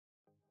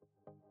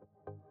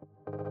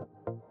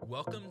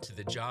Welcome to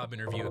the Job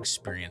Interview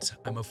Experience.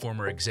 I'm a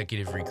former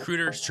executive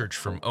recruiter, search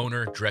firm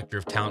owner, director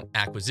of talent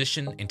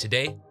acquisition, and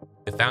today,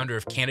 the founder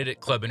of Candidate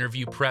Club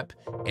Interview Prep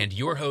and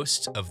your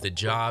host of the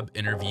Job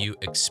Interview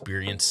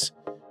Experience.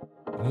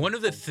 One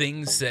of the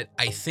things that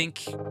I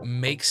think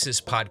makes this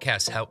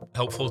podcast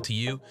helpful to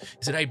you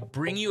is that I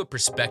bring you a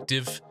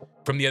perspective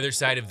from the other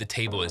side of the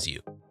table as you.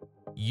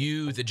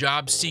 You, the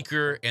job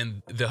seeker,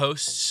 and the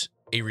hosts,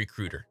 a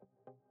recruiter.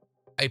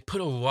 I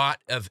put a lot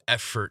of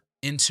effort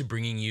into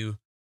bringing you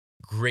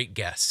great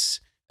guests,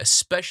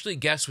 especially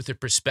guests with a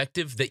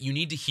perspective that you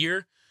need to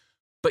hear,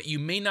 but you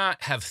may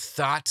not have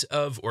thought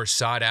of or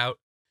sought out.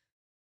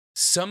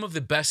 Some of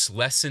the best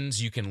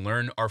lessons you can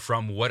learn are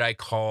from what I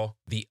call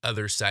the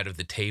other side of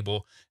the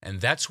table,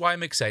 and that's why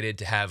I'm excited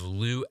to have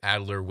Lou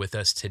Adler with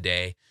us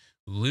today.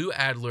 Lou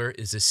Adler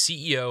is the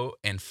CEO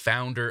and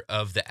founder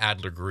of the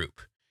Adler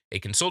Group, a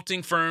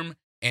consulting firm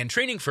and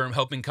training firm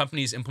helping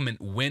companies implement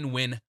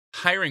win-win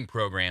hiring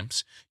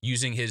programs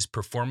using his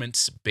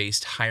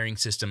performance-based hiring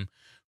system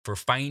for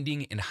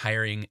finding and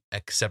hiring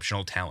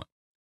exceptional talent.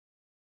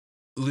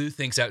 Lou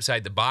thinks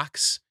outside the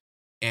box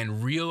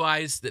and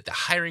realized that the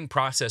hiring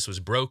process was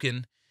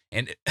broken,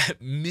 and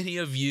many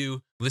of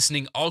you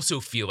listening also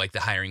feel like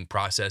the hiring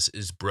process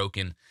is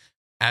broken,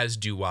 as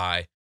do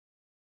I.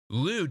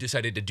 Lou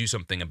decided to do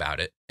something about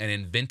it and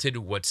invented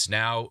what's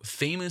now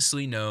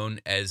famously known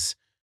as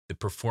the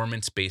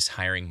performance-based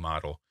hiring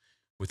model.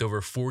 With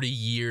over 40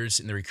 years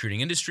in the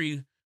recruiting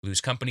industry,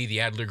 Lou's company, the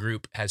Adler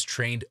Group, has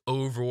trained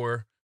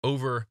over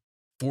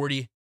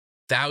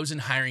 40,000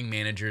 hiring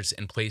managers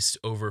and placed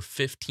over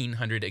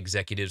 1,500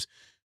 executives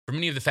for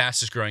many of the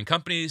fastest growing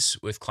companies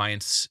with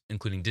clients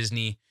including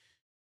Disney,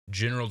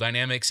 General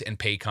Dynamics, and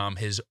Paycom.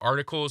 His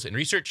articles and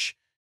research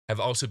have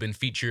also been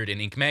featured in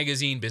Inc.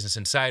 Magazine, Business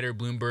Insider,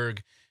 Bloomberg,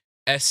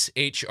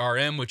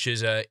 SHRM, which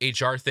is a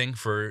HR thing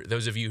for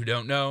those of you who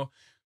don't know,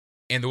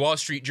 and the Wall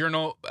Street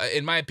Journal.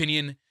 In my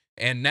opinion,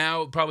 and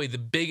now probably the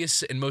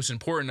biggest and most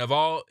important of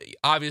all,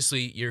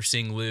 obviously you're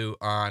seeing Lou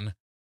on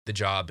the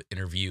Job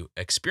Interview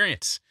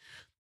Experience.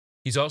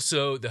 He's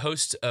also the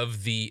host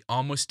of the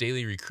Almost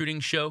Daily Recruiting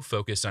Show,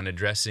 focused on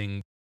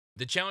addressing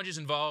the challenges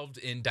involved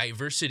in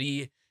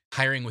diversity,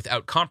 hiring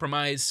without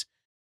compromise.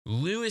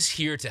 Lou is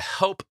here to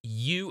help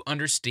you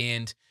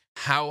understand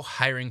how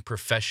hiring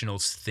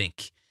professionals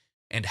think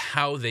and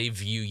how they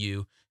view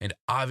you, and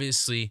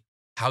obviously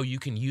how you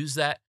can use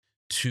that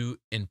to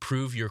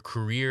improve your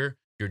career,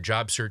 your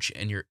job search,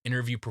 and your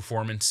interview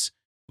performance.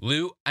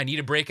 Lou, I need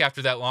a break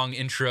after that long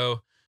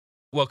intro.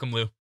 Welcome,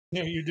 Lou.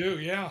 Yeah, you do.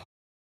 Yeah.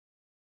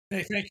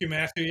 Hey, thank you,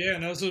 Matthew. Yeah,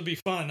 no, this will be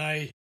fun.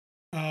 I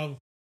uh,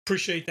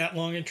 appreciate that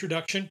long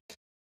introduction.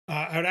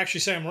 I would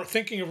actually say I'm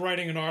thinking of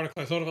writing an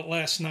article. I thought of it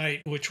last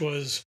night, which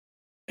was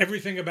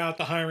everything about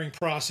the hiring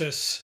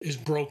process is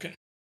broken.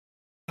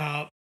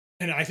 Uh,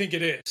 and I think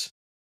it is.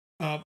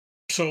 Uh,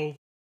 so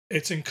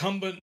it's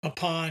incumbent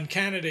upon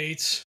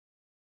candidates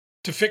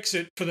to fix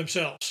it for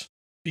themselves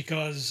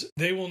because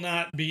they will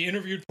not be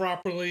interviewed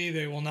properly.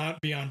 They will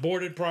not be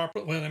onboarded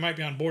properly. Well, they might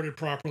be onboarded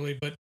properly,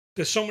 but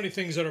there's so many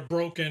things that are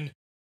broken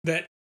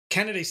that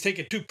candidates take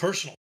it too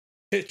personal.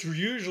 It's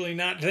usually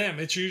not them.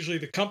 It's usually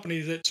the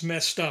company that's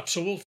messed up.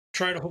 So we'll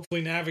try to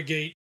hopefully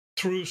navigate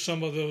through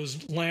some of those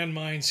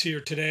landmines here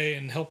today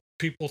and help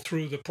people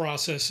through the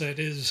process that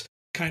is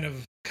kind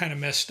of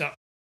messed up.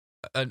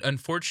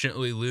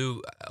 Unfortunately,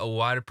 Lou, a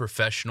lot of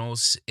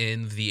professionals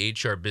in the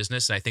HR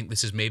business, and I think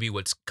this is maybe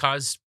what's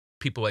caused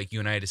people like you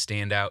and I to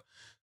stand out.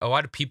 A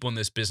lot of people in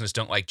this business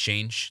don't like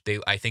change.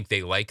 I think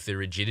they like the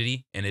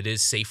rigidity, and it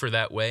is safer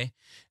that way.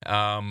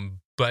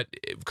 But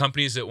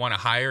companies that want to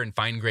hire and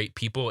find great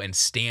people and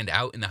stand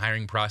out in the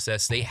hiring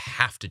process, they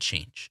have to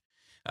change.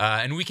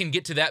 And we can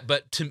get to that.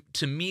 But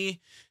to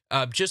me,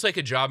 just like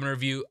a job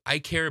interview, I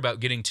care about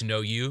getting to know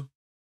you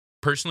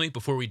personally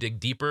before we dig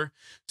deeper.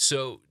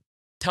 So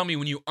tell me,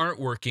 when you aren't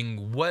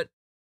working, what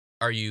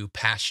are you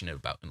passionate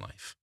about in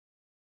life?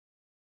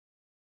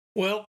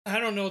 Well, I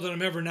don't know that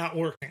I'm ever not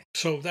working.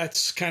 So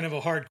that's kind of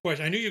a hard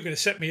question. I knew you were going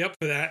to set me up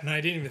for that, and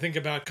I didn't even think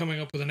about coming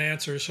up with an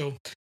answer. So,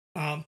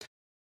 um,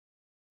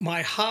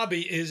 my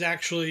hobby is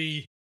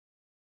actually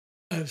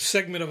a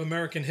segment of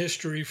American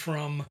history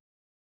from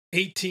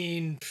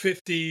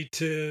 1850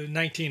 to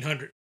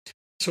 1900.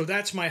 So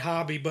that's my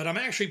hobby, but I'm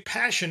actually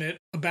passionate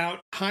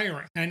about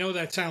hiring. I know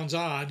that sounds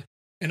odd,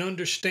 and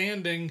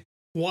understanding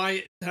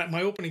why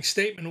my opening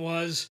statement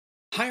was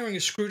hiring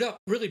is screwed up.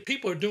 Really,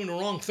 people are doing the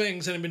wrong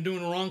things and have been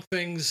doing the wrong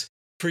things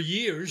for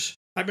years.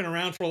 I've been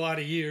around for a lot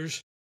of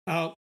years.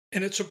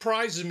 And it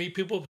surprises me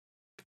people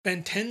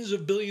spend tens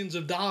of billions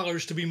of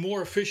dollars to be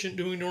more efficient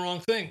doing the wrong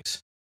things.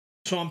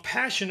 So I'm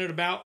passionate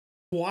about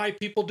why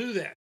people do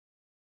that.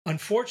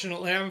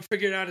 Unfortunately, I haven't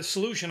figured out a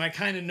solution. I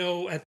kind of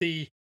know at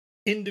the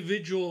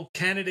individual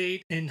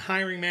candidate and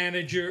hiring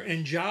manager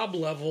and job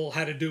level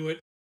how to do it.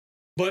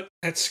 But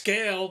at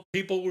scale,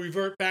 people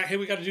revert back. Hey,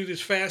 we got to do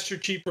this faster,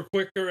 cheaper,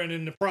 quicker. And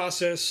in the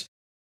process,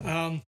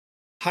 um,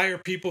 hire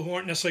people who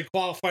aren't necessarily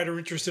qualified or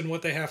interested in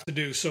what they have to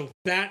do. So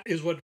that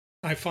is what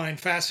I find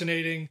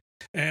fascinating.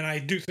 And I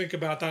do think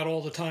about that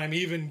all the time,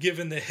 even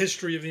given the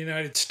history of the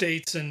United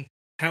States and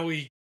how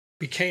we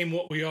became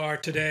what we are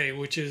today,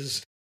 which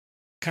is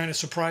kind of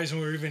surprising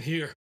we're even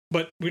here.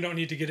 But we don't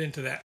need to get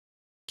into that.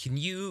 Can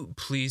you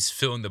please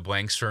fill in the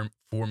blanks for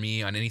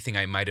me on anything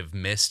I might have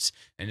missed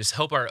and just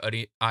help our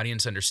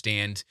audience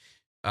understand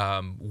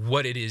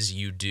what it is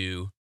you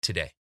do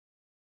today?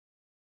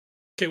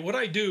 Okay, what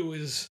I do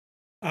is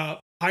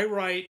I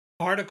write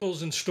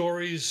articles and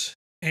stories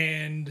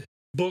and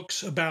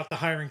books about the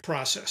hiring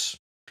process.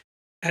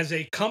 As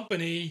a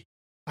company,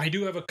 I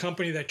do have a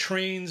company that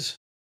trains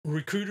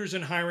recruiters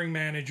and hiring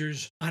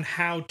managers on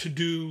how to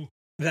do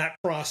that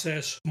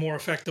process more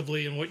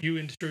effectively and what you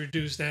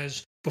introduced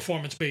as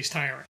performance based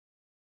hiring.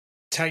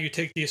 It's how you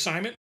take the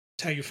assignment,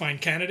 it's how you find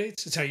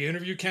candidates, it's how you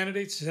interview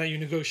candidates, it's how you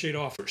negotiate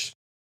offers.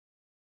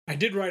 I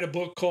did write a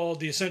book called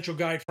The Essential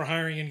Guide for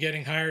Hiring and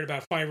Getting Hired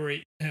about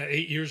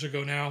 8 years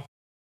ago now,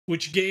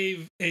 which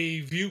gave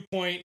a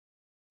viewpoint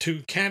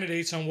to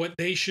candidates on what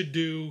they should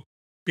do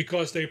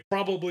because they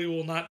probably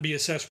will not be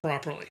assessed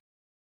properly.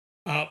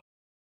 Uh,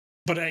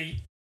 but I,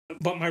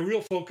 but my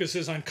real focus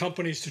is on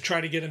companies to try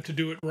to get them to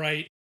do it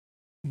right.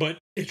 But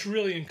it's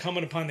really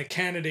incumbent upon the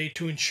candidate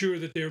to ensure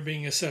that they're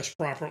being assessed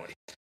properly,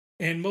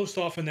 and most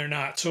often they're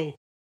not. So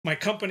my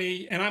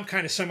company, and I'm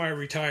kind of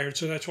semi-retired,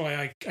 so that's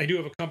why I do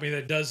have a company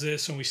that does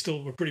this, and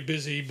we're pretty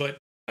busy, but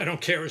I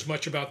don't care as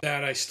much about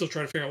that. I still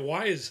try to figure out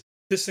why is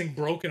this thing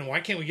broken and why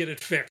can't we get it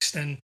fixed?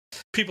 And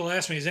people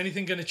ask me, is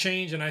anything going to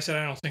change? And I said,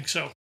 I don't think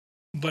so.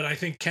 But I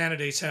think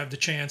candidates have the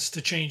chance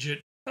to change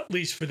it, at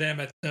least for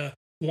them at the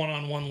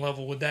one-on-one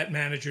level with that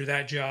manager,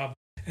 that job,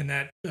 and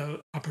that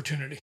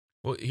opportunity.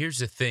 Well, here's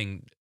the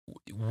thing.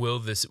 Will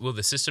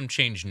the system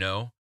change?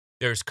 No.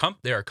 There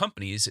are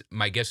companies,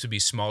 my guess would be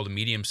small to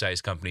medium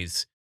sized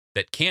companies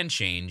that can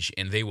change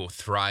and they will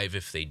thrive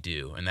if they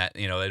do. And that,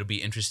 it'll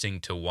be interesting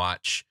to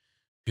watch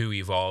who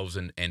evolves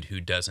and who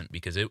doesn't,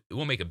 because it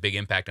will make a big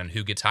impact on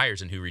who gets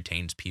hires and who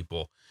retains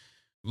people.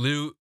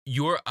 Lou,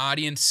 your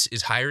audience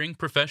is hiring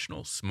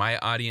professionals. My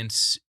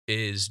audience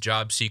is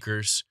job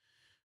seekers.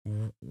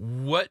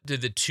 What do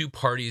the two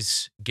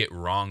parties get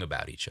wrong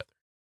about each other?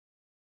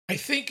 I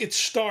think it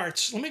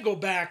starts, let me go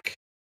back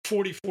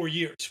 44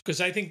 years,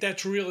 because I think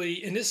that's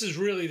really, and this is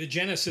really the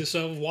genesis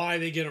of why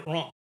they get it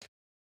wrong.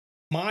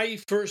 My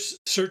first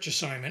search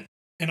assignment,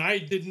 and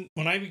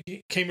when I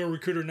became a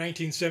recruiter in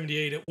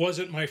 1978, it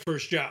wasn't my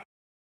first job.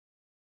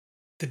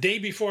 The day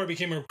before I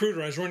became a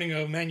recruiter, I was running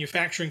a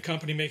manufacturing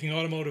company making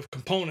automotive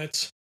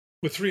components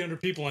with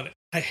 300 people in it.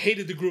 I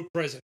hated the group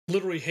president,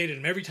 literally hated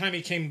him. Every time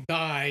he came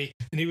by,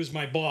 and he was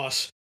my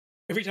boss,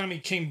 every time he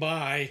came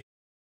by,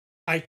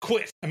 I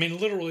quit. I mean,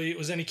 literally, it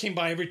was, and he came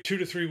by every 2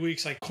 to 3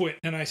 weeks. I quit.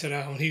 And I said,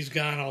 oh, when he's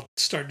gone, I'll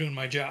start doing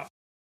my job.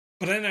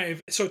 But then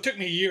so it took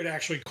me a year to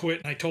actually quit.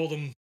 And I told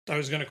them I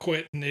was going to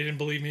quit, and they didn't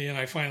believe me. And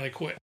I finally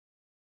quit.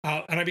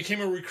 And I became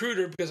a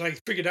recruiter because I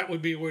figured that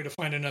would be a way to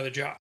find another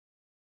job.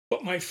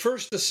 But my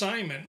first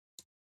assignment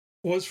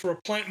was for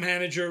a plant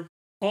manager,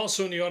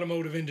 also in the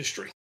automotive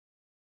industry.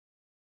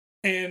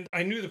 And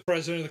I knew the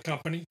president of the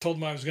company, told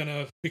him I was going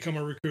to become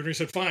a recruiter. He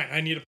said, fine,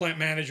 I need a plant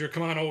manager.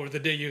 Come on over the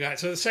day you got.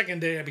 So the second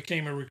day I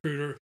became a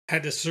recruiter,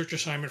 had this search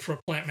assignment for a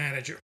plant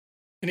manager.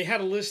 And he had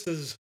a list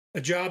as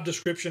a job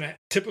description, a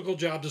typical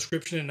job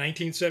description in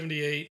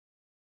 1978,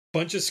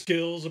 bunch of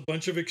skills, a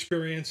bunch of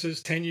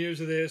experiences, 10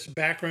 years of this,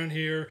 background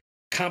here,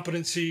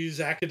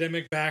 competencies,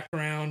 academic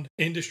background,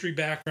 industry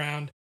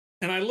background.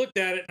 And I looked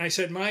at it and I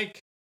said, Mike,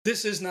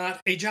 this is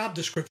not a job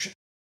description.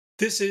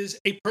 This is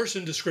a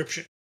person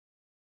description.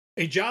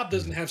 A job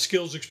doesn't have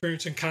skills,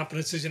 experience, and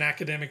competencies and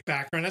academic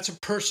background. That's a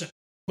person.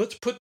 Let's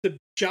put the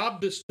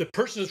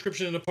person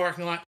description in the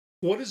parking lot.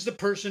 What does the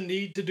person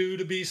need to do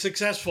to be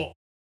successful?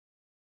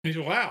 And he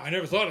said, wow, I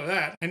never thought of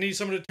that. I need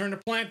someone to turn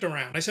the plant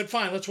around. I said,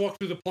 fine, let's walk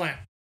through the plant.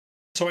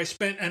 So I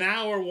spent an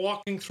hour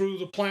walking through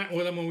the plant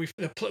with him, and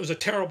it was a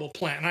terrible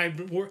plant.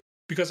 And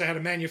because I had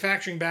a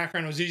manufacturing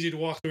background, it was easy to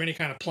walk through any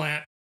kind of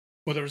plant,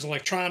 whether it was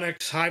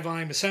electronics, high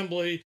volume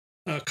assembly,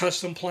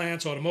 custom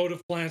plants,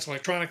 automotive plants,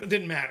 electronic, it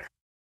didn't matter.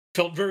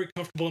 Felt very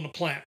comfortable in the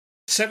plant.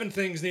 7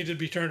 things needed to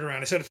be turned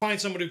around. I said,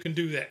 find somebody who can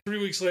do that. 3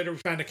 weeks later, we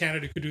found a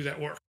candidate who could do that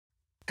work.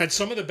 Had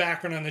some of the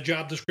background on the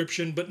job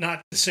description, but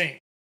not the same.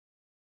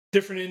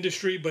 Different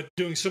industry, but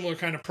doing similar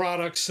kind of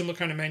products, similar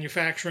kind of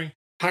manufacturing.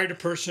 Hired a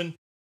person.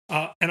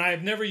 And I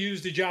have never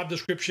used a job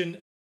description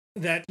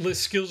that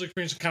lists skills,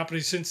 experience, and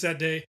competency since that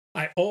day.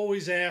 I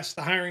always ask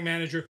the hiring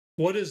manager,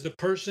 what does the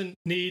person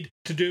need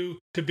to do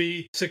to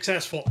be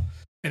successful?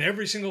 And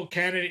every single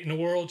candidate in the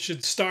world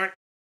should start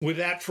with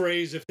that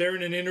phrase. If they're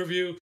in an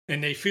interview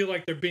and they feel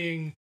like they're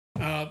being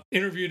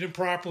interviewed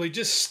improperly,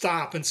 just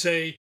stop and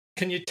say,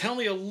 can you tell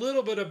me a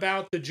little bit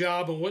about the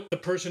job and what the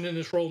person in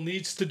this role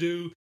needs to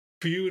do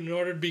for you in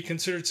order to be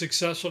considered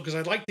successful? Because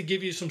I'd like to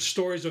give you some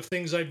stories of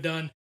things I've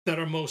done that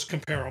are most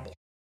comparable.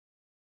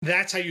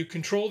 That's how you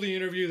control the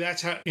interview.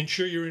 That's how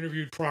ensure you're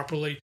interviewed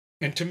properly.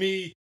 And to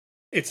me,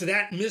 it's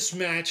that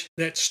mismatch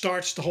that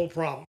starts the whole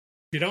problem.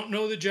 If you don't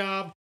know the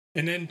job,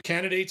 And then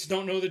candidates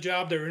don't know the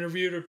job. They're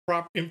interviewed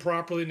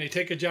improperly, and they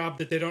take a job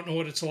that they don't know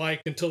what it's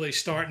like until they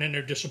start, and then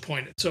they're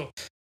disappointed. So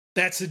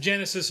that's the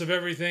genesis of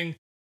everything.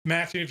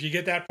 Matthew, if you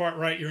get that part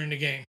right, you're in the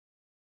game.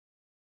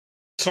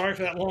 Sorry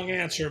for that long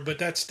answer, but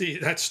that's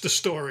the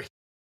story.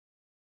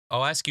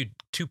 I'll ask you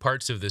two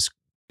parts of this.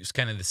 It's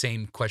kind of the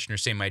same question or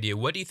same idea.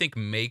 What do you think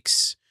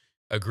makes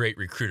a great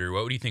recruiter?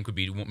 What would you think would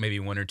be maybe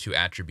one or two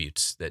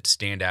attributes that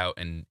stand out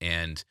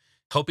and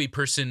help a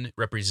person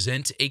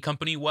represent a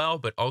company well,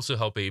 but also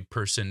help a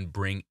person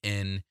bring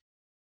in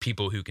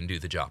people who can do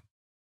the job?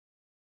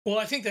 Well,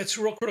 I think that's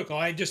real critical.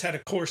 I just had a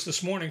course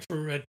this morning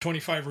for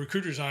 25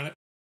 recruiters on it.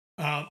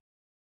 Uh,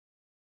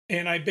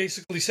 and I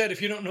basically said,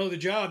 if you don't know the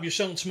job, you're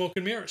selling smoke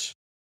and mirrors.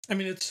 I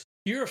mean,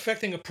 you're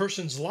affecting a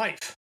person's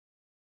life.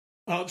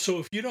 So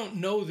if you don't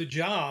know the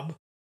job,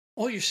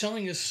 all you're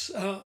selling is,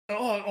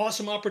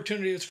 awesome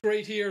opportunity. It's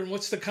great here. And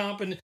what's the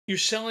comp? And you're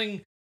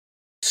selling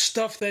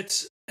stuff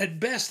that's at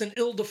best an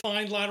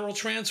ill-defined lateral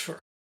transfer.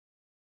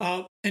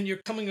 And you're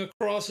coming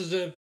across as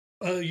a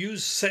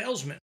used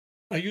salesman,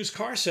 a used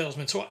car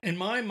salesman. So in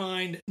my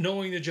mind,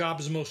 knowing the job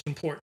is the most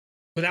important.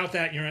 Without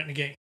that, you're not in the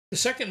game. The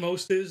second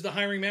most is the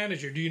hiring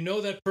manager. Do you know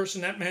that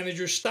person, that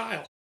manager's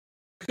style?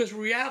 Because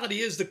reality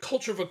is the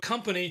culture of a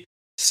company,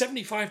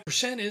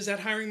 75% is that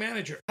hiring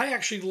manager. I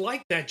actually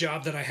liked that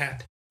job that I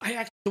had.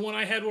 The one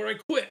I had where I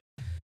quit.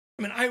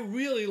 I mean, I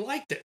really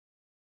liked it.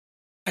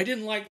 I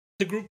didn't like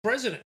the group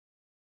president.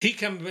 He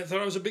thought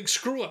I was a big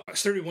screw up. I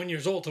was 31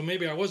 years old, so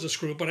maybe I was a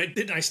screw up, but I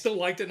didn't. I still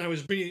liked it, and I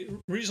was being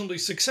reasonably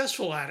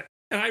successful at it.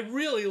 And I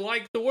really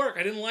liked the work.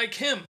 I didn't like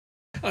him.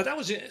 That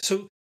was it.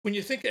 So when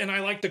you think, and I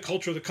liked the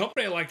culture of the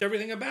company, I liked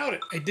everything about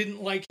it. I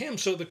didn't like him.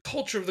 So the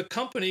culture of the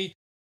company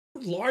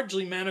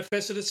largely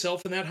manifested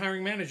itself in that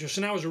hiring manager.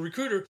 So now as a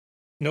recruiter,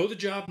 know the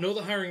job, know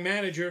the hiring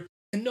manager,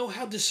 and know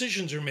how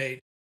decisions are made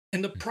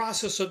and the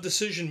process of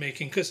decision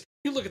making. Because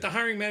you look at the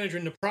hiring manager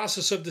and the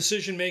process of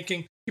decision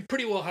making, you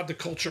pretty well have the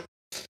culture.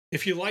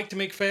 If you like to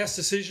make fast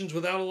decisions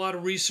without a lot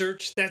of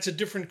research, that's a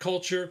different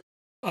culture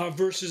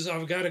versus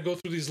I've got to go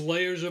through these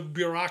layers of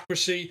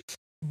bureaucracy.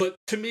 But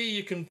to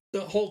me,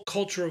 the whole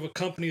culture of a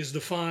company is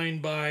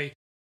defined by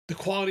the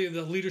quality of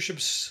the leadership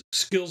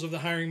skills of the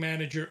hiring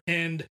manager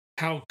and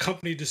how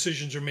company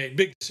decisions are made.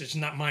 Big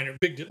decisions, not minor,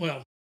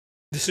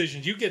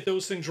 decisions. You get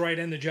those things right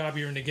and the job,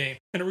 you're in the game.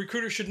 And a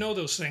recruiter should know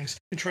those things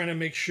and trying to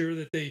make sure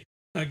that they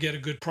get a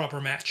good,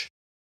 proper match.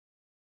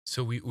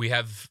 So we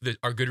have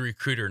our good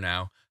recruiter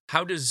now.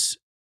 How does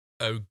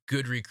a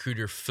good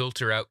recruiter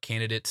filter out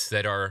candidates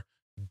that are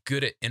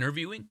good at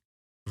interviewing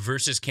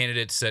versus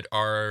candidates that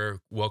are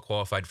well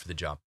qualified for the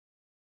job?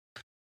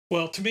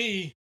 Well, to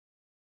me,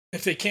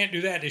 if they can't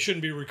do that, they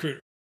shouldn't be a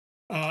recruiter.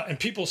 And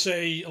people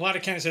say, a lot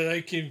of candidates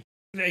say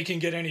they can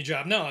get any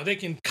job. No, they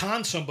can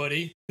con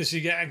somebody. This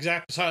is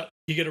exactly how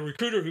you get a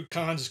recruiter who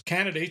cons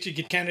candidates. You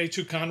get candidates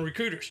who con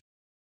recruiters.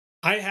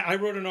 I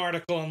wrote an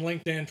article on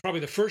LinkedIn, probably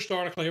the first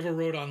article I ever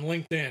wrote on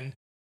LinkedIn,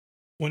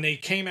 when they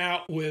came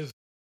out with,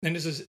 and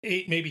this is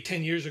 8, maybe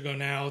 10 years ago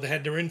now, they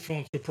had their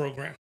influencer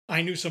program.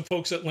 I knew some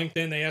folks at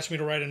LinkedIn. They asked me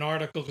to write an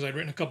article because I'd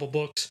written a couple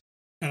books.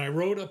 And I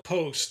wrote a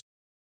post,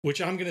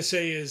 which I'm going to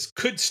say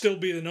could still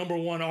be the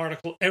 #1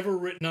 article ever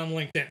written on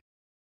LinkedIn.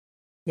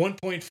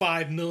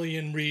 1.5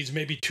 million reads,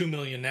 maybe 2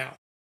 million now.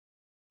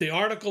 The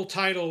article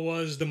title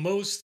was the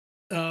most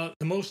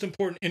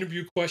important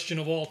interview question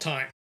of all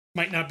time.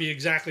 Might not be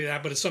exactly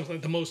that, but it's something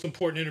like the most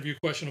important interview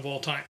question of all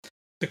time.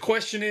 The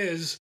question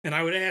is, and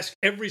I would ask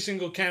every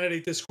single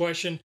candidate this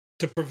question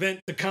to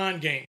prevent the con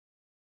game.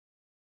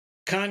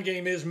 Con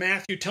game is,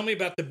 Matthew, tell me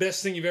about the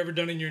best thing you've ever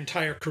done in your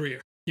entire career.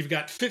 You've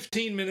got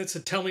 15 minutes to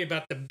tell me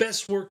about the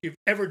best work you've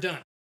ever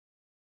done.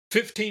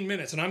 15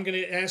 minutes. And I'm going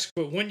to ask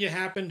for when you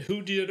happened,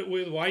 who did it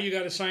with, why you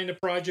got assigned the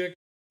project.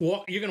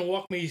 You're going to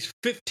walk me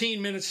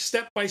 15 minutes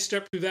step by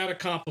step through that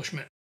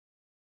accomplishment.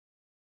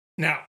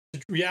 Now,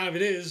 the reality of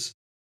it is,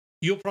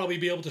 you'll probably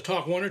be able to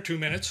talk 1 or 2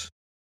 minutes.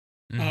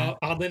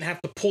 I'll then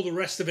have to pull the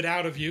rest of it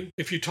out of you.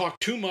 If you talk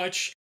too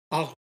much,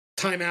 I'll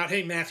time out.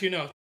 Hey, Matthew,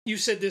 no, you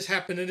said this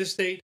happened in this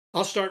date.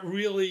 I'll start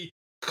really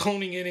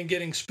coning in and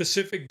getting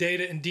specific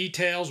data and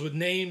details with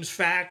names,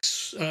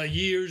 facts,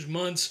 years,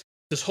 months,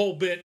 this whole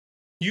bit.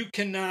 You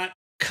cannot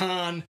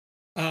con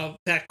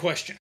that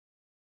question.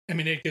 I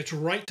mean, it gets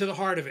right to the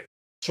heart of it.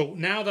 So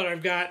now that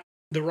I've got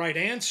the right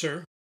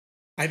answer,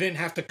 I then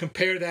have to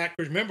compare that.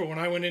 Because remember, when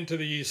I went into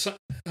the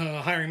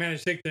hiring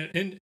manager to take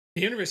the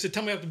interview, I said,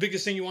 tell me about the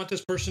biggest thing you want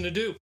this person to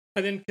do.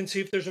 I then can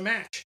see if there's a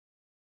match.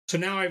 So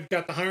now I've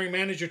got the hiring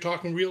manager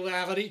talking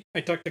reality.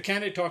 I talk the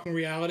candidate talking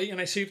reality, and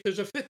I see if there's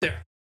a fit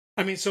there.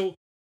 I mean, so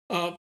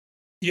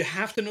you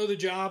have to know the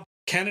job.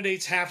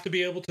 Candidates have to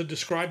be able to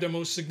describe their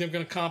most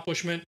significant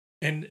accomplishment,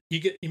 and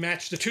you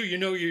match the two. You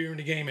know you're in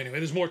the game anyway.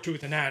 There's more to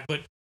it than that,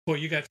 but boy,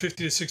 you got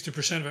 50 to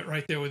 60% of it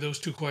right there with those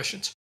two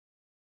questions.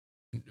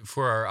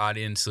 For our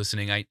audience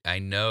listening, I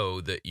know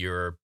that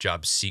you're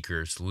job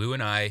seekers. Lou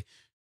and I,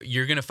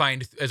 you're going to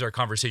find as our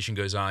conversation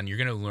goes on, you're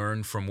going to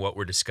learn from what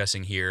we're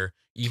discussing here,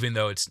 even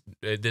though it's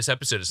this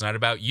episode is not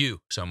about you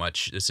so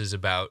much. This is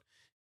about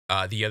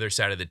the other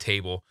side of the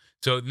table.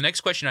 So the next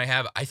question I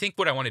have, I think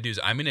what I want to do is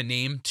I'm going to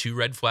name 2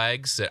 red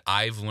flags that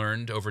I've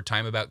learned over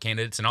time about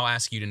candidates, and I'll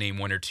ask you to name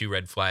 1 or 2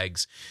 red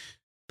flags,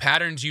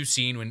 patterns you've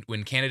seen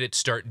when candidates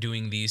start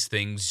doing these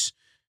things,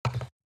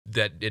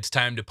 that it's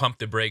time to pump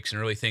the brakes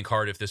and really think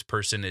hard if this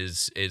person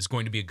is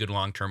going to be a good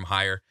long-term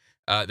hire.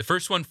 The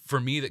first one for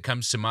me that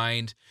comes to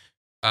mind,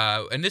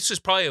 and this is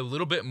probably a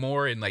little bit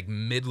more in like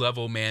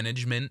mid-level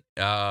management,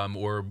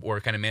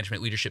 or kind of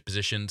management leadership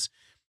positions.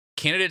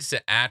 Candidates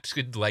that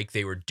acted like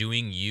they were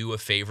doing you a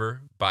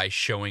favor by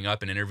showing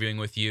up and interviewing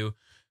with you.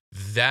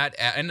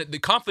 And the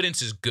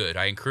confidence is good.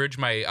 I encourage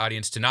my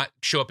audience to not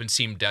show up and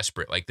seem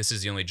desperate, like this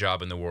is the only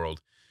job in the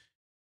world.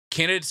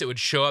 Candidates that would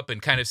show up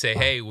and kind of say,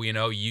 "Hey,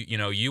 well,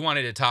 you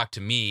wanted to talk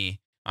to me.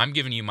 I'm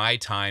giving you my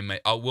time.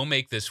 We'll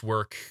make this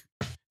work.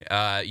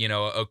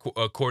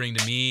 According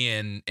to me,"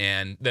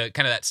 and the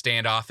kind of that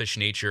standoffish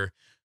nature.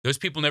 Those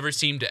people never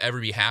seem to ever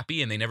be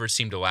happy, and they never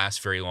seem to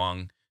last very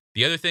long.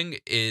 The other thing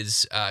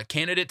is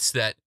candidates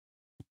that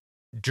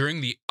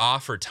during the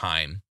offer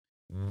time,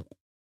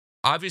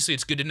 obviously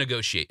it's good to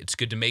negotiate. It's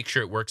good to make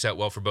sure it works out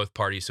well for both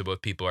parties so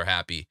both people are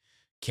happy.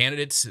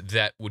 Candidates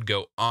that would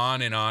go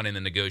on and on in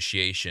the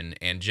negotiation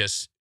and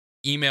just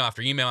email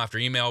after email after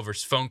email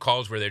versus phone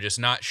calls where they're just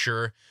not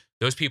sure.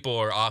 Those people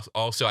are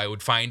also, I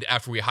would find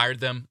after we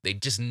hired them, they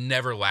just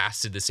never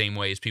lasted the same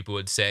way as people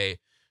would say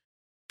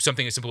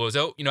something as simple as,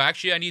 "Oh,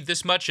 actually I need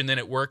this much," and then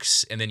it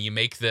works, and then you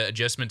make the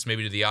adjustments,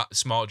 maybe to the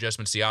small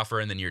adjustments to the offer,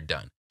 and then you're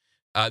done.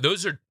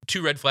 Those are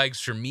 2 red flags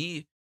for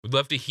me. Would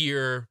love to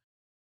hear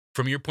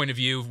from your point of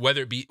view,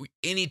 whether it be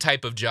any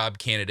type of job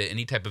candidate,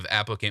 any type of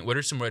applicant. What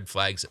are some red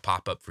flags that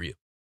pop up for you?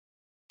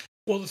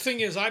 Well, the thing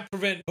is, I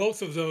prevent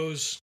both of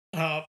those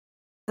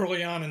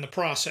early on in the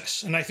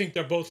process, and I think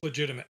they're both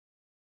legitimate.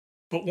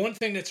 But one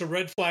thing that's a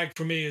red flag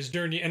for me is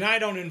and I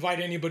don't invite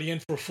anybody in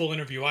for a full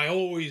interview. I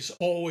always,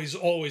 always,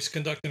 always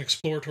conduct an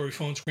exploratory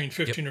phone screen,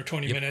 15 or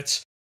 20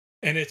 minutes.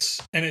 And it's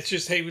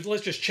just, hey,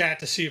 let's just chat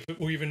to see if it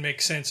will even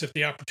make sense, if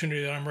the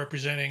opportunity that I'm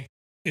representing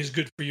is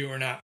good for you or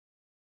not.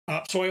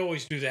 So I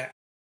always do that.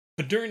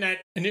 But during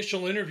that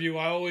initial interview,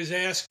 I always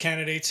ask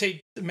candidates,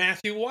 "Hey,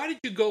 Matthew, why did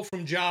you go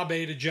from job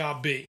A to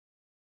job B?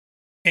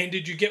 And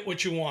did you get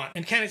what you want?"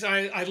 And candidates,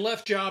 I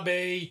left job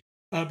A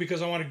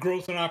because I wanted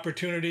growth and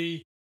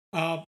opportunity.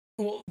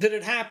 Well, did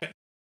it happen?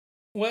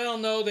 Well,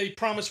 no, they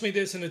promised me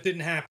this and it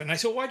didn't happen. I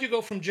said, "Why'd you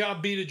go from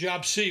job B to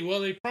job C?" "Well,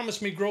 they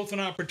promised me growth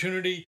and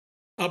opportunity,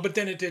 but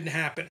then it didn't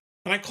happen."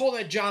 And I call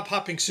that job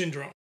hopping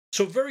syndrome.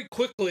 So very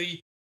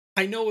quickly,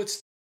 I know it's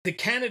the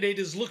candidate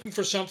is looking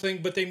for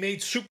something, but they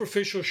made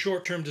superficial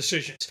short term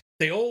decisions.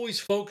 They always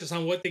focus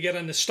on what they get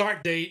on the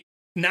start date,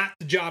 not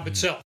the job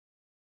itself,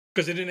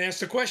 because they didn't ask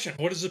the question,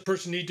 what does the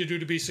person need to do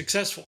to be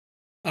successful?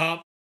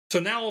 So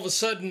now all of a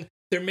sudden,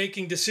 they're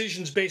making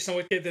decisions based on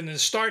what they did in the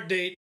start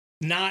date,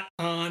 not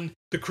on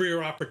the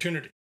career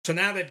opportunity. So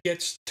now that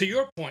gets to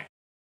your point.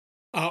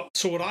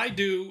 So what I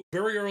do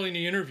very early in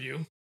the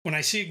interview, when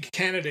I see a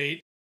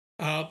candidate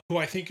who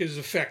I think is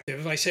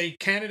effective, I say,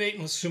 "Candidate,"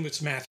 and let's assume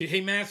it's Matthew.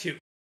 "Hey, Matthew,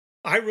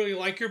 I really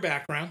like your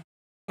background.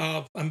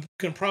 I'm going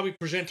to probably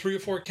present 3 or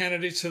 4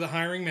 candidates to the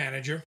hiring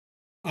manager.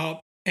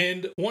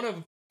 And one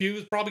of you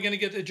is probably going to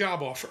get a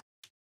job offer.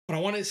 But I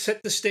want to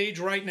set the stage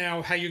right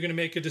now how you're going to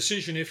make a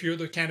decision if you're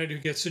the candidate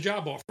who gets the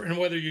job offer. And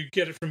whether you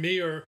get it from me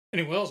or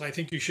anyone else, I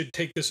think you should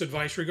take this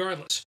advice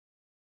regardless.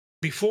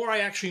 Before I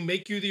actually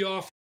make you the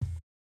offer,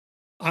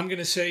 I'm going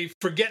to say,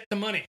 forget the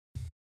money.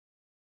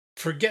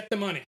 Forget the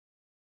money.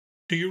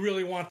 Do you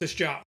really want this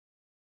job?"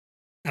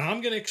 And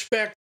I'm going to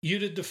expect you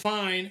to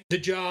define the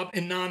job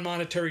in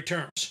non-monetary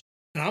terms.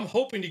 And I'm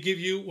hoping to give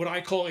you what I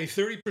call a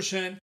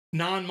 30%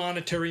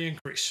 non-monetary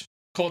increase.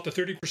 Call it the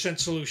 30%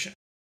 solution.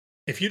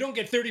 If you don't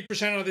get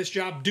 30% out of this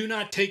job, do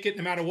not take it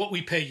no matter what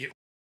we pay you.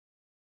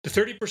 The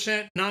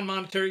 30%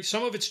 non-monetary,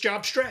 some of it's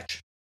job stretch.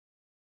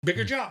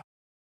 Bigger job,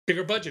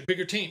 bigger budget,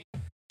 bigger team.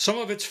 Some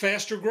of it's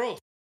faster growth.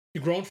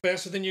 You're growing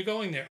faster than you're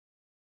going there.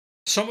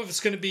 Some of it's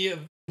going to be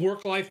a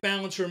work-life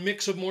balance or a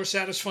mix of more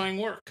satisfying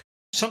work.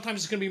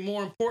 Sometimes it's going to be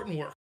more important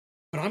work.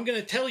 But I'm going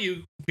to tell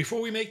you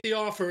before we make the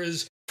offer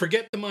is,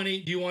 forget the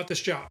money. Do you want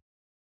this job?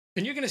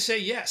 And you're going to say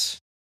yes.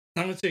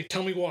 And I'm going to say,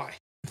 tell me why.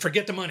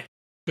 Forget the money.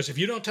 Because if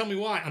you don't tell me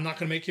why, I'm not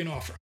going to make you an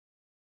offer.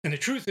 And the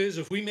truth is,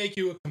 if we make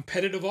you a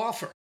competitive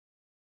offer,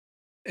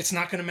 it's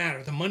not going to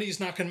matter. The money is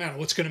not going to matter.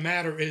 What's going to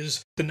matter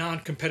is the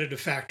non-competitive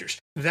factors.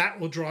 That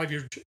will drive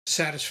your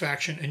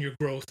satisfaction and your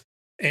growth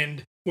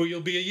and where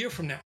you'll be a year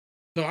from now.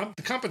 So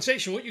the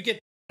compensation, what you get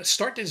at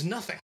start is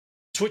nothing.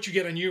 It's what you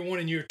get on year 1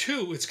 and year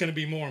 2. It's going to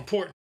be more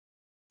important.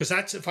 Because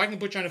that's, if I can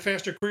put you on a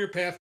faster career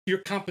path, your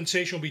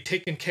compensation will be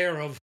taken care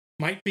of.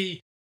 Might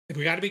be,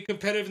 we got to be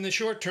competitive in the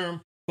short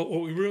term, but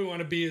what we really want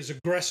to be is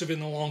aggressive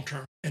in the long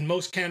term. And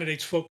most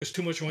candidates focus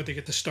too much on what they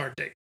get the start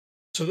date.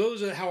 So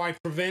those are how I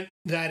prevent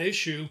that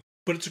issue.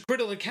 But it's a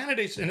critical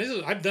candidates, and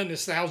I've done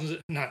this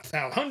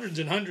hundreds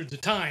and hundreds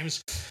of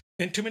times.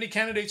 And too many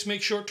candidates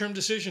make short-term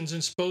decisions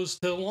as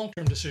opposed to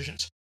long-term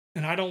decisions,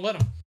 and I don't let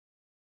them.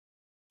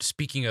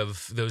 Speaking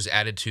of those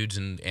attitudes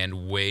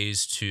and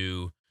ways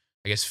to,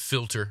 I guess,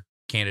 filter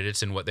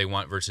candidates and what they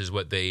want versus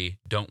what they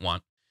don't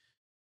want.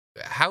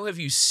 How have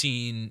you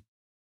seen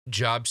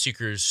job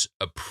seekers'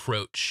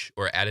 approach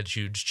or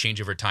attitudes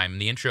change over time? In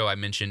the intro, I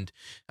mentioned,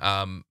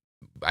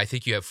 I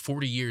think you have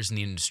 40 years in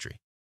the industry.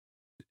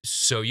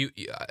 So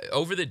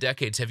over the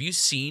decades, have you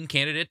seen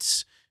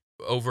candidates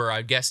over,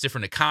 I guess,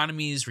 different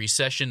economies,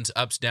 recessions,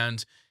 ups,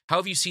 downs? How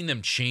have you seen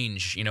them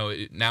change?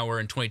 Now we're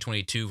in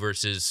 2022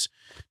 versus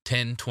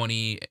 10,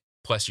 20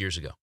 plus years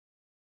ago.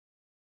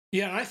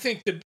 Yeah, I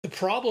think the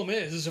problem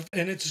is,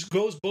 and it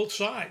goes both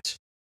sides.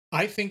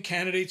 I think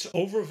candidates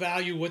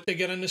overvalue what they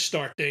get on the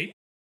start date,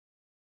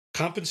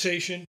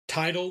 compensation,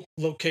 title,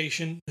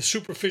 location, the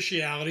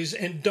superficialities,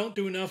 and don't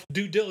do enough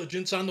due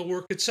diligence on the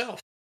work itself.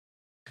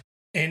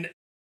 And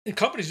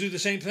companies do the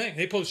same thing.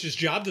 They post just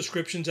job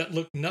descriptions that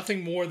look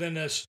nothing more than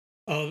a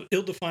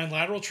ill-defined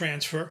lateral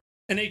transfer,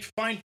 and they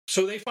find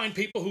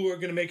people who are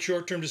going to make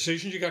short-term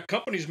decisions. You got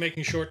companies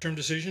making short-term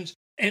decisions,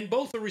 and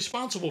both are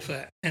responsible for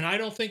that. And I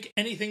don't think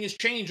anything has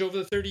changed over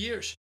the 30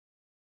 years.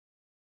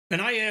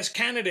 And I ask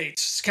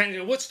candidates,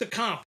 what's the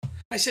comp?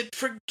 I said,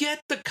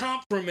 forget the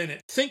comp for a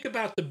minute. Think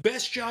about the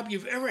best job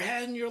you've ever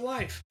had in your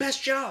life.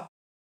 Best job.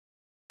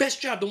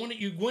 Best job, the one that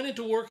you went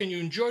into work and you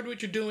enjoyed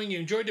what you're doing, you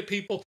enjoyed the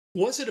people.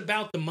 Was it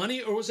about the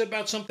money or was it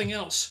about something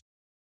else?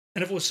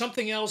 And if it was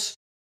something else,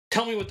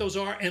 tell me what those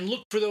are and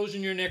look for those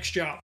in your next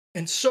job.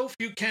 And so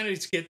few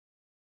candidates get,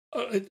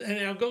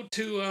 and I'll go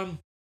to,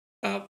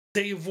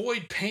 they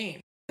avoid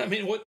pain. I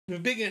mean, what the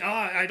big,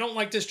 I don't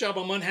like this job,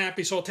 I'm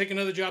unhappy, so I'll take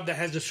another job that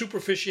has the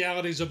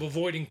superficialities of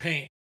avoiding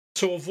pain.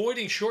 So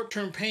avoiding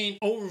short-term pain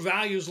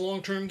overvalues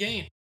long-term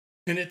gain.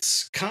 And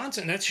it's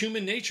constant. That's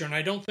human nature. And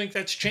I don't think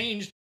that's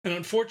changed. And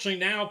unfortunately,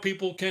 now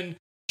people can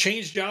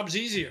change jobs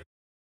easier.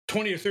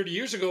 20 or 30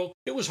 years ago,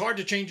 it was hard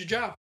to change a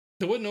job.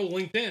 There was no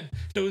LinkedIn.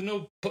 There was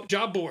no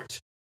job boards.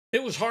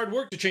 It was hard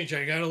work to change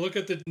that. You got to look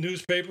at the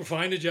newspaper,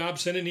 find a job,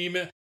 send an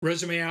email,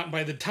 resume out. And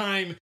by the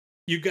time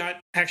you got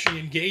actually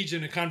engaged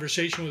in a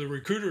conversation with a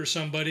recruiter or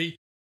somebody,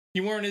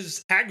 you weren't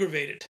as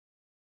aggravated.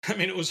 I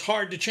mean, it was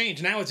hard to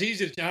change. Now it's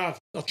easy to,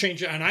 I'll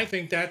change it. And I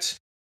think that's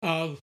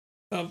one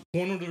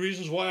of the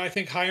reasons why I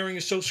think hiring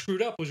is so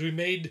screwed up, was we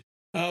made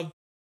an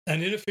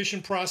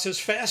inefficient process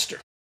faster.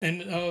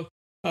 And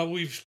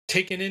we've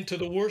taken into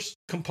the worst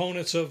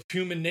components of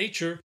human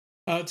nature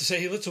to say,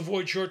 hey, let's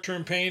avoid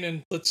short-term pain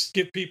and let's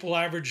give people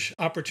average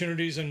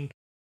opportunities. And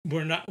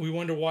we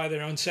wonder why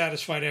they're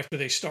unsatisfied after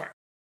they start.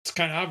 It's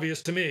kind of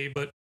obvious to me,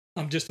 but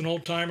I'm just an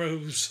old timer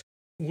who's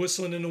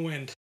whistling in the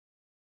wind.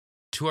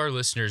 To our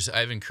listeners,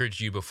 I've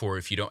encouraged you before,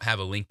 if you don't have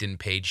a LinkedIn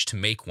page, to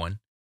make one.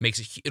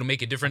 It'll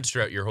make a difference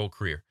throughout your whole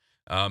career.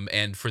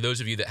 And for those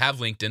of you that have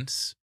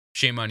LinkedIn's,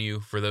 shame on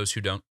you. For those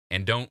who don't,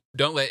 and don't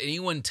let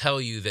anyone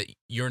tell you that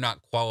you're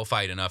not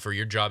qualified enough or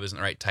your job isn't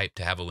the right type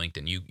to have a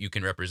LinkedIn. You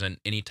can represent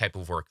any type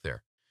of work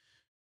there.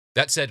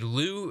 That said,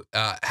 Lou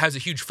has a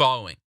huge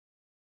following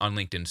on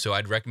LinkedIn, so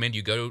I'd recommend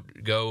you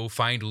go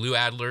find Lou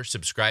Adler,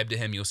 subscribe to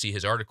him. You'll see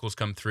his articles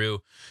come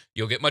through.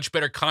 You'll get much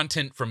better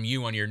content from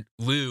you on your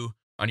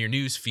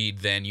news feed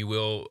than you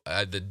will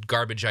the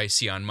garbage I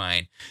see on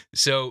mine.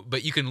 So,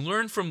 but you can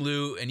learn from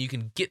Lou and you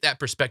can get that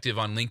perspective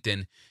on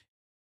LinkedIn.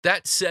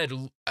 That said,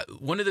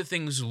 one of the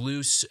things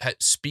Lou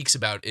speaks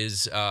about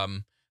is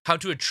how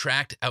to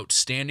attract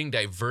outstanding,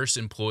 diverse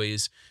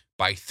employees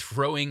by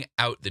throwing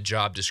out the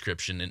job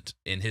description.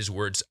 In his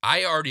words,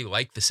 I already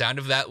like the sound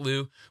of that,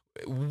 Lou.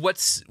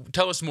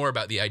 Tell us more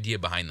about the idea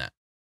behind that.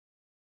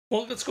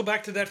 Well, let's go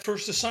back to that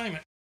first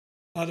assignment.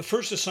 The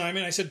first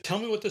assignment, I said, tell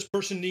me what this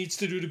person needs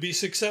to do to be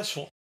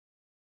successful.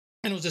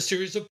 And it was a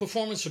series of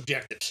performance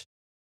objectives.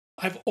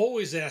 I've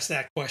always asked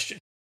that question.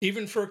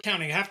 Even for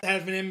accounting, you have to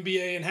have an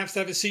MBA and have to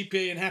have a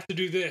CPA and have to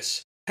do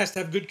this. Has to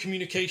have good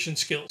communication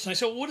skills. And I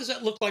said, well, what does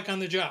that look like on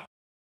the job?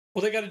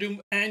 Well, they got to do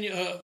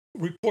annual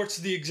reports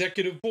to the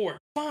executive board.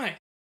 Fine.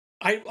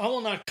 I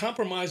will not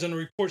compromise on the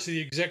reports to the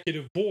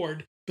executive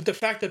board, but the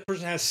fact that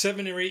person has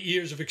 7 or 8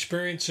 years of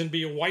experience and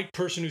be a white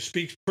person who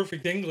speaks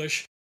perfect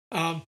English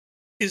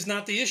is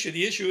not the issue.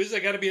 The issue is they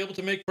got to be able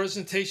to make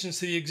presentations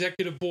to the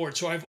executive board.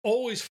 So I've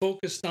always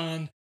focused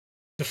on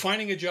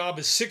defining a job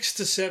as 6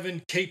 to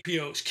 7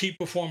 KPOs, key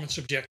performance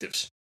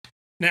objectives.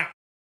 Now,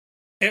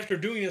 after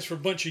doing this for a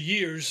bunch of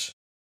years,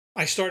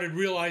 I started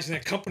realizing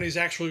that companies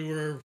actually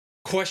were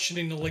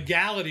questioning the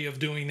legality of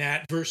doing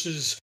that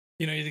versus,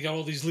 you got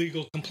all these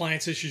legal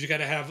compliance issues. You got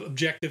to have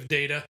objective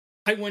data.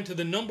 I went to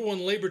the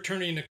 #1 labor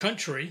attorney in the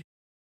country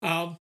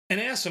and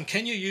asked him,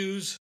 can you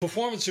use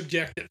performance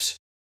objectives?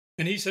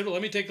 And he said, well,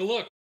 let me take a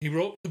look. He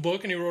wrote the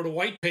book and he wrote a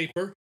white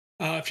paper.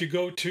 If you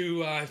go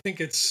to, I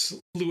think it's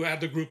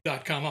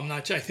louadlergroup.com. I'm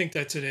not sure. I think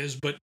that's it is,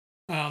 but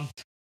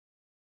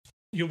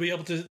you'll be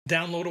able to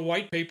download a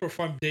white paper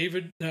from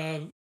David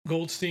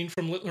Goldstein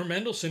from Littler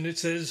Mendelson. It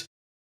says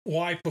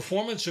why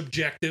performance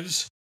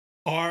objectives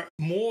are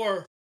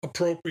more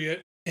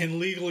appropriate and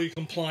legally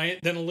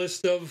compliant than a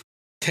list of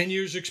 10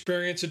 years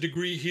experience, a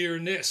degree here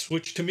and this,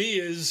 which to me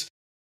is,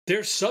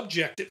 they're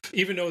subjective,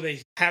 even though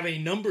they have a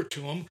number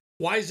to them.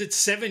 Why is it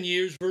 7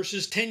 years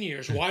versus 10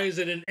 years? Why is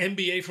it an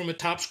MBA from a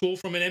top school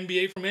from an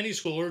MBA from any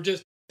school, or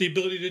just the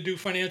ability to do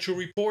financial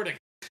reporting.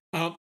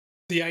 Uh,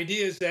 the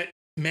idea is that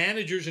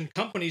managers and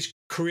companies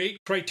create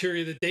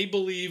criteria that they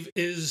believe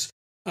is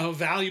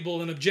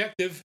valuable and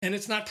objective, and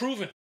it's not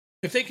proven.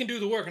 If they can do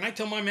the work, and I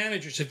tell my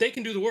managers, if they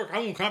can do the work, I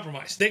won't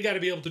compromise. They got to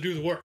be able to do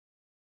the work.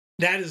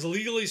 That is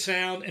legally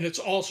sound, and it's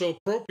also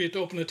appropriate to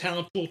open the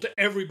talent pool to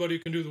everybody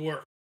who can do the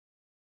work.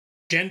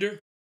 Gender,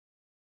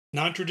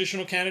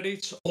 non-traditional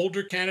candidates,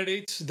 older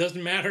candidates, it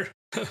doesn't matter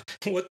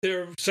what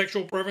their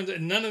sexual preference,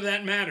 none of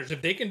that matters.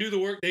 If they can do the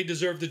work, they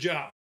deserve the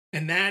job.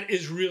 And that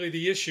is really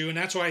the issue. And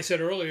that's why I said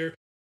earlier,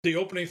 the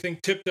opening thing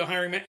tip to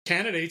hiring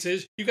candidates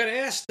is you got to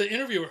ask the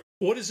interviewer,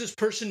 what does this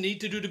person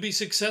need to do to be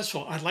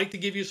successful? I'd like to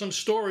give you some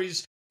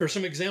stories or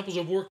some examples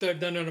of work that I've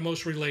done that are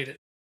most related.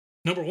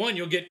 Number one,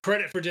 you'll get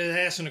credit for just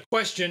asking a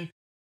question. Of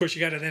course, you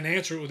got to then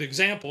answer it with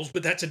examples,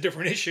 but that's a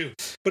different issue.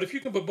 But if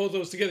you can put both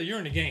those together, you're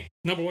in the game.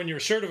 Number one, you're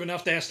assertive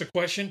enough to ask the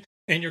question,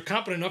 and you're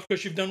competent enough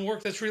because you've done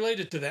work that's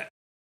related to that.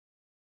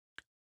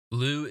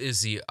 Lou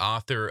is the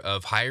author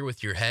of Hire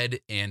with Your Head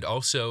and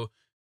also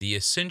The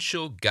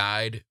Essential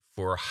Guide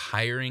for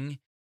Hiring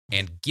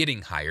and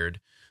Getting Hired.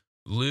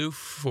 Lou,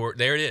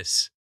 there it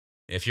is.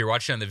 If you're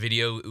watching on the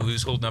video,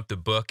 Lou's holding up the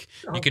book.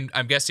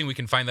 I'm guessing we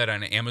can find that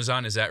on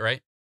Amazon. Is that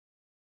right?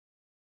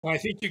 Well, I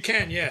think you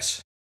can,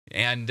 yes.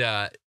 And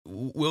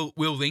we'll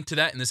link to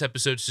that in this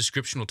episode's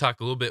description. We'll talk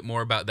a little bit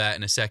more about that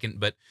in a second.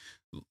 But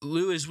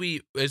Lou, as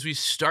we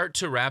start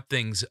to wrap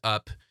things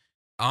up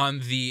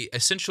on the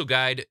Essential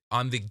Guide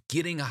on the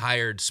Getting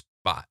Hired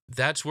spot,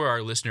 that's where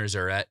our listeners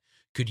are at.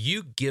 Could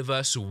you give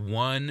us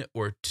one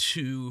or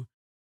two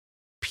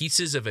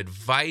pieces of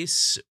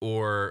advice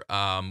or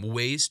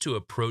ways to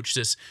approach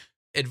this?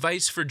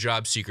 Advice for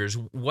job seekers.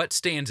 What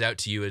stands out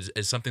to you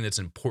as something that's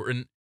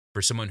important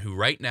for someone who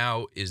right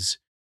now is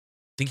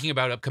thinking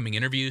about upcoming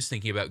interviews,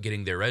 thinking about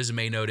getting their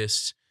resume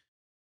noticed?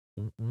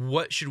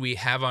 What should we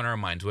have on our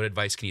minds? What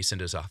advice can you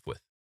send us off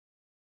with?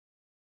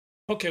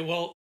 Okay,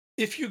 well,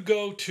 if you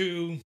go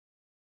to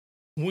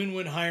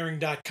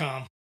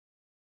winwinhiring.com,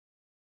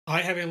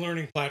 I have a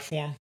learning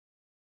platform,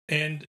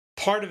 and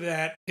part of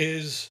that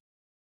is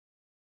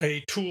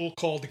a tool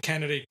called the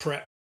Candidate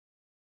Prep.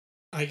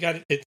 I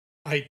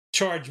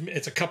charge,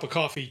 it's a cup of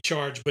coffee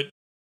charge, but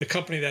the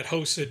company that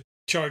hosts it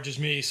charges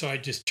me, so I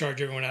just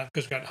charge everyone out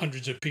because we've got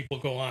hundreds of people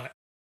go on it.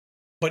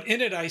 But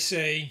in it, I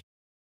say,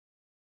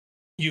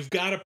 you've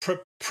got to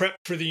prep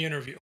for the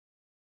interview.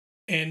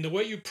 And the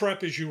way you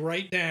prep is you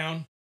write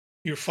down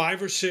your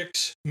 5 or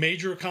 6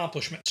 major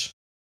accomplishments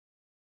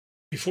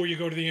before you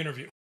go to the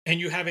interview. And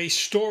you have a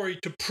story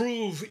to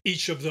prove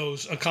each of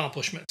those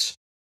accomplishments.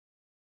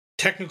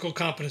 Technical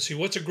competency.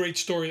 What's a great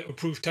story that would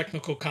prove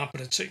technical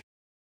competency?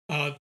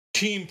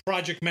 Team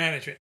project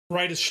management.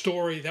 Write a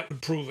story that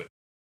would prove it.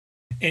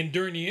 And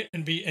during the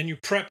interview, and you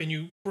prep, and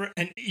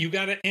you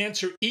got to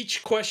answer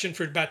each question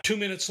for about 2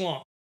 minutes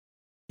long.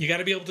 You got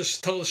to be able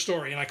to tell the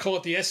story. And I call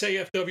it the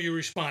SAFW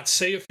response.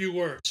 Say a few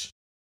words.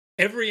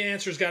 Every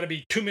answer's got to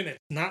be 2 minutes,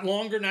 not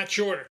longer, not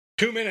shorter.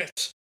 2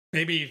 minutes,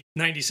 maybe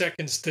 90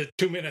 seconds to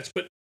 2 minutes,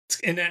 but it's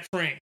in that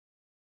frame.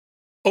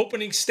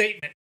 Opening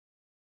statement,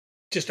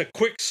 just a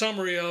quick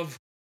summary of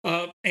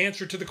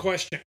answer to the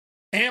question.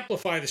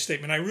 Amplify the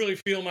statement. I really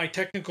feel my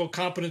technical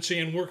competency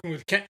in working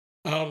with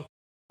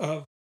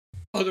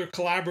other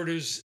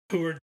collaborators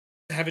who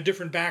have a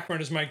different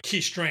background is my key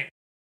strength.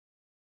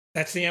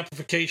 That's the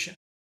amplification.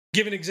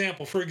 Give an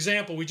example. For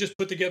example, we just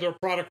put together a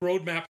product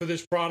roadmap for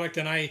this product,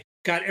 and I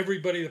got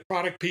everybody, the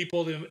product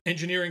people, the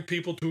engineering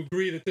people, to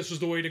agree that this was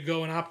the way to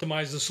go and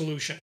optimize the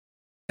solution.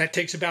 That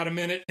takes about a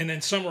minute, and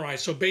then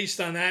summarize. So based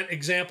on that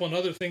example and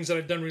other things that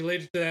I've done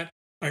related to that,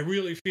 I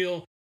really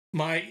feel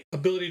my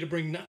ability to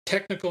bring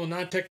technical and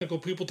non-technical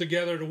people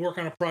together to work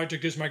on a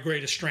project is my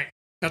greatest strength.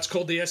 That's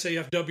called the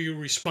SAFW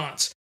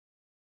response.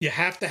 You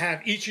have to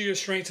have each of your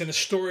strengths and a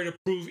story to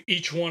prove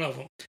each one of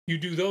them. You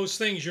do those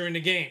things, you're in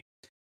the game.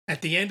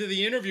 At the end of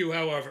the interview,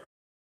 however,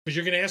 because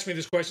you're going to ask me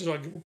this question,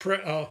 so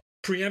I'll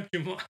preempt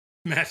you,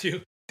 Matthew.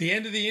 At the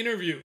end of the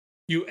interview,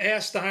 you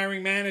ask the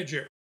hiring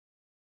manager,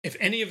 if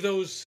any of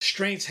those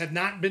strengths had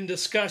not been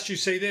discussed, you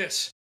say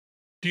this: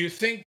 do you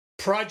think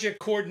project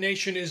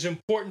coordination is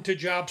important to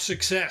job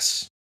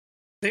success?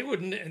 They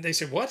wouldn't. And they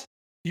say, what?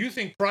 You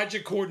think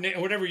project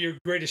coordination, whatever your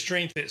greatest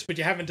strength is, but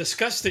you haven't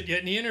discussed it yet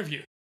in the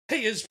interview.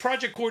 Hey, is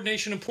project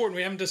coordination important?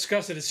 We haven't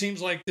discussed it. It seems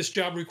like this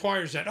job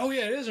requires that. Oh,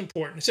 yeah, it is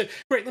important. I said,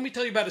 great, let me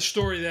tell you about a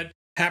story that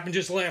happened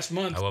just last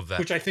month, I love that,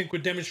 which I think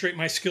would demonstrate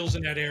my skills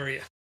in that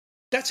area.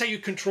 That's how you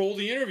control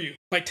the interview,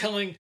 by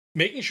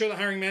making sure the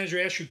hiring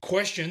manager asks you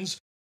questions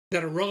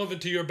that are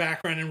relevant to your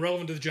background and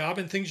relevant to the job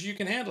and things you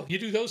can handle. You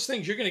do those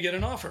things, you're going to get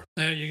an offer.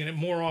 You're going to get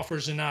more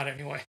offers than not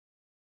anyway.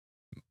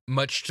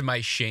 Much to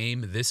my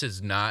shame, this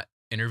is not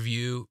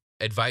interview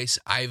advice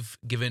I've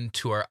given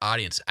to our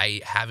audience. I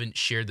haven't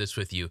shared this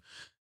with you.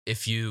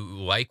 If you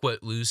like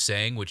what Lou's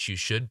saying, which you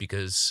should,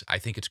 because I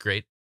think it's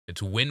great,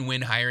 it's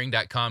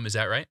winwinhiring.com. Is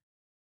that right?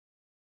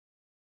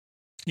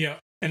 Yeah.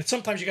 And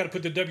sometimes you got to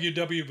put the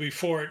www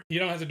before it. You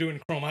don't have to do it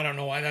in Chrome. I don't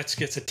know why that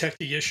gets a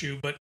techie issue,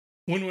 but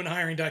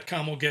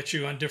winwinhiring.com will get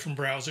you on different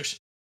browsers.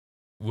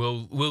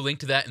 We'll link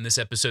to that in this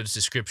episode's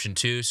description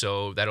too,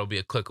 so that'll be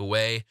a click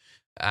away.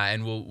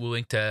 And we'll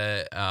link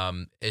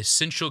to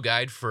essential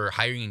guide for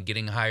hiring and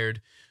getting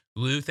hired.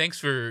 Lou, thanks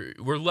for.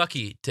 We're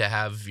lucky to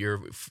have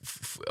your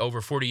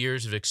over 40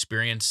 years of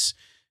experience,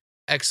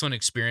 excellent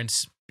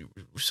experience.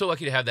 We're so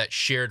lucky to have that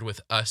shared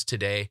with us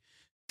today.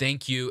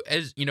 Thank you.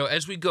 As you know,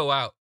 as we go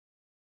out,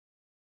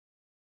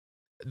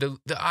 the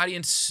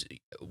audience,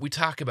 we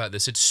talk about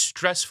this. It's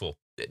stressful,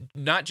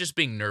 not just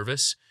being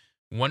nervous,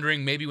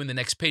 wondering maybe when the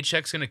next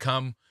paycheck's going to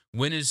come,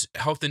 when is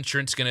health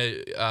insurance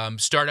going to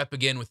start up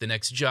again with the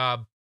next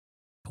job,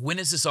 when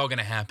is this all going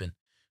to happen?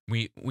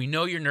 We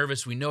know you're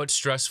nervous, we know it's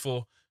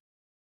stressful.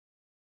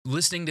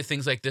 Listening to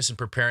things like this and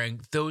preparing,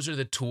 those are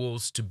the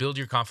tools to build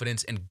your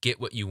confidence and get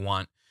what you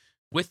want.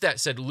 With that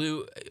said,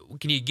 Lou,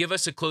 can you give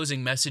us a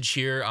closing message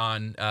here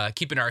on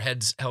keeping our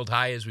heads held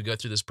high as we go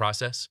through this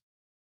process?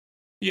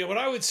 Yeah, what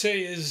I would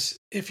say is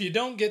if you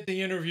don't get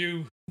the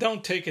interview,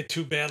 don't take it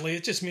too badly.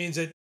 It just means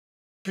that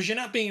because you're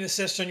not being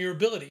assessed on your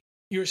ability,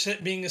 you're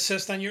being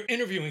assessed on your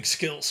interviewing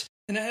skills.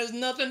 And that has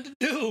nothing to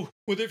do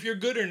with if you're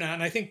good or not.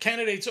 And I think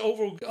candidates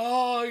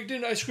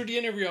I screwed the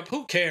interview up.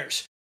 Who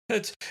cares?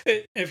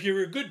 If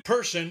you're a good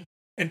person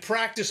and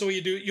practice the way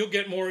you do it, you'll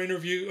get more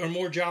interview or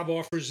more job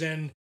offers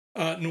than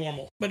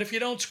normal. But if you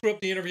don't screw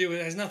up the interview,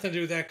 it has nothing to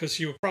do with that because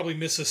you were probably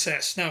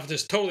misassessed. Now, if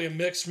there's totally a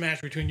mixed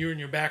match between you and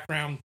your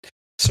background,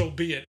 so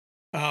be it.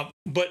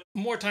 But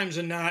more times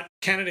than not,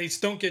 candidates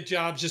don't get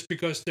jobs just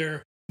because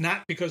they're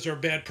not because they're a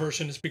bad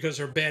person. It's because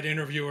they're a bad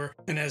interviewer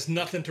and has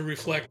nothing to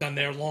reflect on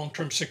their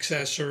long-term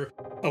success or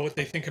what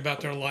they think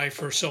about their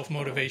life or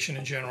self-motivation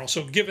in general.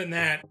 So given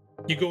that,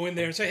 you go in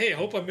there and say, hey, I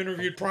hope I'm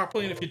interviewed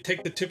properly. And if you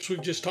take the tips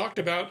we've just talked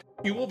about,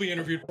 you will be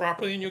interviewed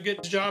properly and you'll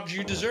get the jobs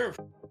you deserve.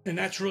 And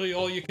that's really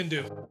all you can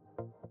do.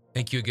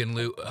 Thank you again,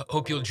 Lou.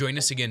 Hope you'll join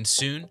us again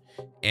soon,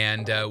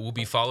 and we'll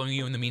be following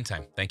you in the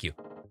meantime. Thank you.